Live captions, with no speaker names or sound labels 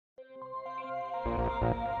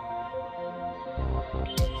Okay,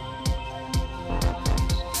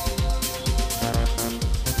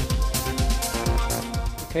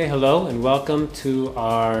 hello and welcome to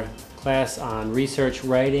our class on research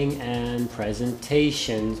writing and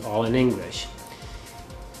presentations, all in English.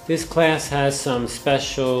 This class has some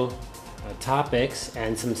special topics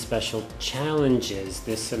and some special challenges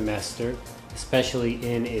this semester, especially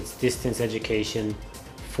in its distance education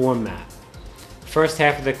format. First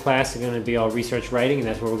half of the class is going to be all research writing, and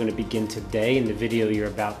that's where we're going to begin today in the video you're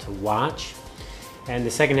about to watch. And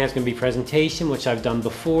the second half is going to be presentation, which I've done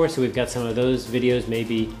before, so we've got some of those videos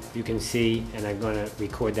maybe you can see, and I'm going to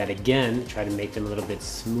record that again, try to make them a little bit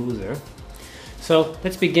smoother. So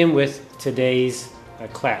let's begin with today's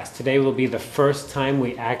class. Today will be the first time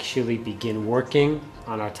we actually begin working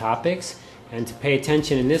on our topics, and to pay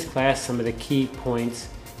attention in this class, some of the key points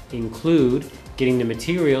include getting the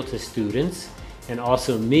material to students, and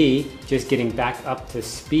also me just getting back up to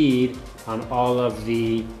speed on all of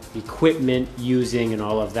the equipment using and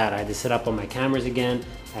all of that. I had to set up all my cameras again.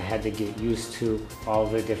 I had to get used to all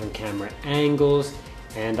the different camera angles,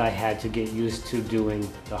 and I had to get used to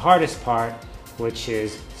doing the hardest part, which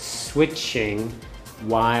is switching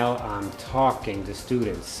while I'm talking to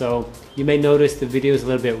students. So you may notice the video is a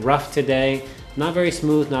little bit rough today, not very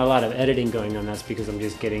smooth, not a lot of editing going on. That's because I'm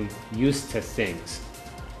just getting used to things.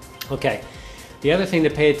 Okay, the other thing to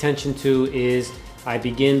pay attention to is I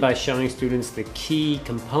begin by showing students the key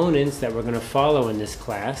components that we're going to follow in this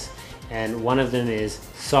class, and one of them is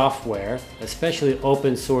software, especially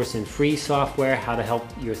open source and free software, how to help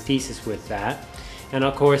your thesis with that, and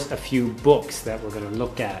of course a few books that we're going to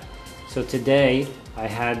look at. So today I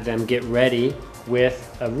had them get ready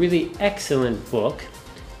with a really excellent book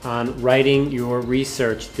on writing your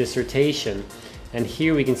research dissertation. And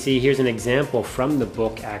here we can see, here's an example from the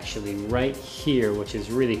book actually right here, which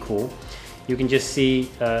is really cool. You can just see,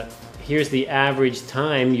 here's the average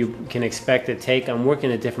time you can expect to take on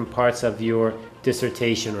working at different parts of your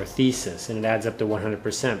dissertation or thesis, and it adds up to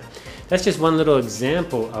 100%. That's just one little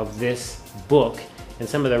example of this book and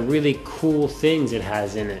some of the really cool things it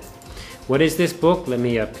has in it. What is this book? Let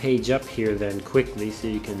me page up here then quickly so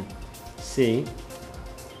you can see.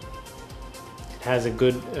 It has a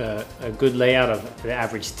good layout of the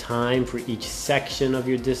average time for each section of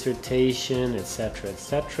your dissertation, etc.,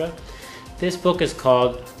 etc. This book is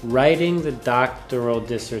called Writing the Doctoral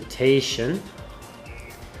Dissertation,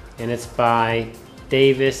 and it's by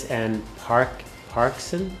Davis and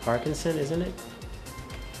Parkinson, isn't it?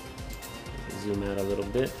 Zoom out a little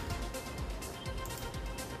bit.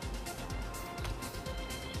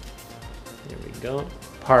 There we go.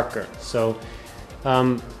 Parker. So,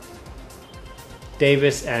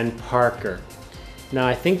 Davis and Parker. Now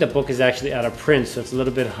I think the book is actually out of print, so it's a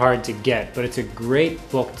little bit hard to get, but it's a great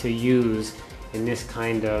book to use in this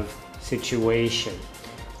kind of situation.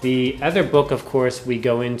 The other book, of course, we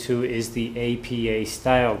go into is the APA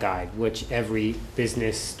Style Guide, which every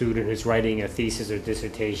business student who's writing a thesis or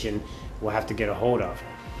dissertation will have to get a hold of.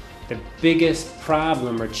 The biggest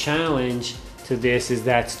problem or challenge to this is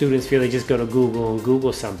that students feel they just go to Google and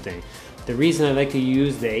Google something. The reason I like to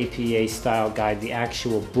use the APA Style Guide, the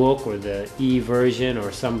actual book or the e-version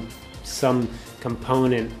or some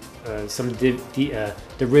component, some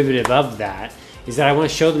derivative of that, is that I want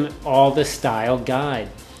to show them all the style guide.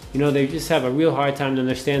 You know, they just have a real hard time to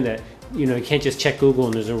understand that, you know, you can't just check Google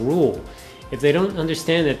and there's a rule. If they don't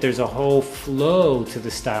understand that there's a whole flow to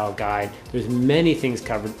the style guide, there's many things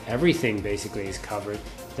covered, everything basically is covered,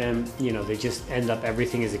 then, you know, they just end up,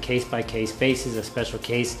 everything is a case-by-case basis, a special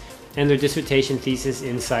case, and their dissertation thesis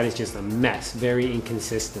inside is just a mess, very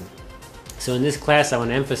inconsistent. So in this class I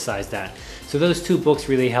want to emphasize that. So those two books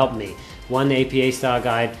really helped me. One, the APA Style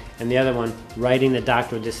Guide, and the other one, Writing the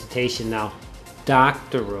Doctoral Dissertation. Now,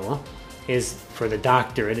 doctoral is for the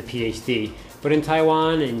doctorate, a PhD, but in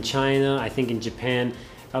Taiwan, in China, I think in Japan,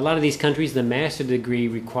 a lot of these countries, the master's degree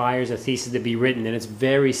requires a thesis to be written, and it's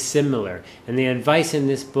very similar. And the advice in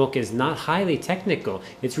this book is not highly technical.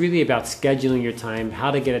 It's really about scheduling your time, how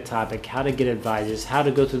to get a topic, how to get advisors, how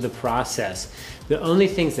to go through the process. The only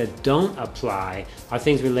things that don't apply are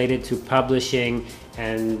things related to publishing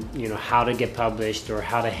and, you know, how to get published or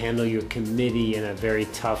how to handle your committee in a very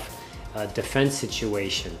tough defense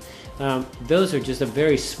situation. Those are just a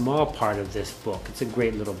very small part of this book. It's a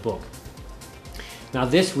great little book. Now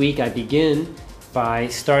this week I begin by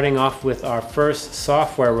starting off with our first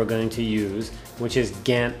software we're going to use, which is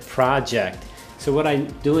Gantt Project. So what I'm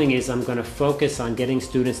doing is I'm going to focus on getting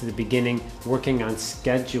students at the beginning working on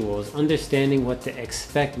schedules, understanding what to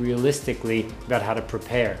expect realistically about how to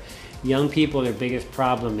prepare. Young people, their biggest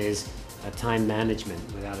problem is time management,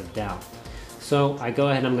 without a doubt. So I go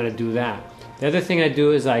ahead and I'm going to do that. The other thing I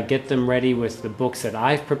do is I get them ready with the books that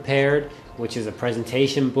I've prepared, which is a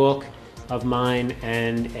presentation book of mine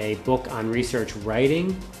and a book on research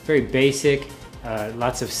writing. Very basic,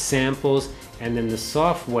 lots of samples, and then the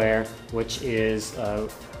software, which is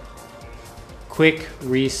quick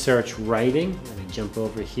research writing. Let me jump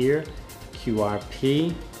over here,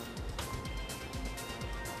 QRP.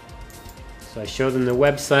 So I show them the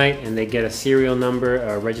website and they get a serial number,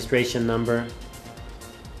 a registration number.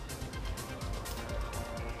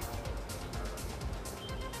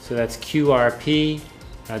 So that's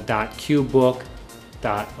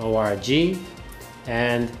qrp.qbook.org,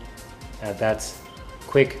 and that's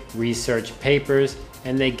quick research papers,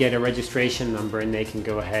 and they get a registration number and they can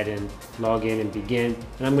go ahead and log in and begin.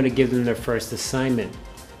 And I'm going to give them their first assignment.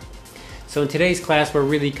 So in today's class we're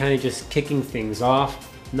really kind of just kicking things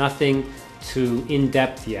off, nothing too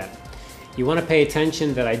in-depth yet. You want to pay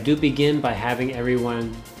attention that I do begin by having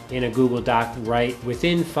everyone in a Google Doc write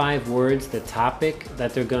within 5 words the topic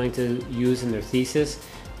that they're going to use in their thesis.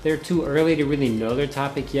 They're too early to really know their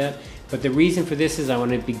topic yet, but the reason for this is I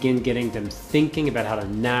want to begin getting them thinking about how to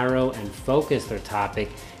narrow and focus their topic.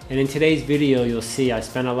 And in today's video you'll see I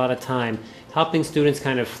spent a lot of time helping students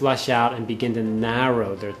kind of flush out and begin to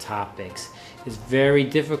narrow their topics. It's very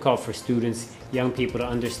difficult for students, young people, to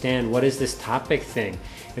understand what is this topic thing.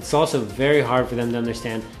 It's also very hard for them to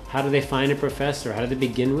understand how do they find a professor, how do they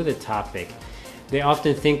begin with a topic. They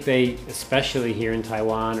often think especially here in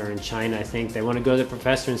Taiwan or in China, I think they want to go to the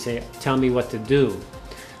professor and say, tell me what to do.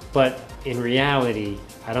 But in reality,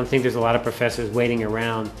 I don't think there's a lot of professors waiting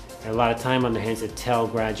around and a lot of time on their hands to tell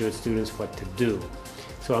graduate students what to do.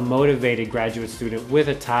 So a motivated graduate student with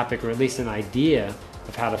a topic, or at least an idea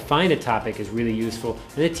of how to find a topic, is really useful,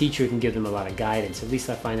 and the teacher can give them a lot of guidance. At least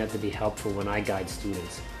I find that to be helpful when I guide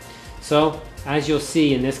students. So as you'll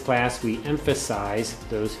see in this class, we emphasize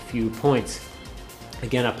those few points.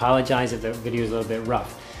 Again, I apologize if the video is a little bit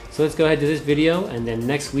rough. So let's go ahead to this video, and then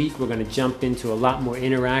next week we're going to jump into a lot more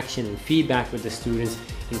interaction and feedback with the students,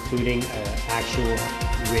 including actual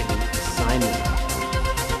written assignment.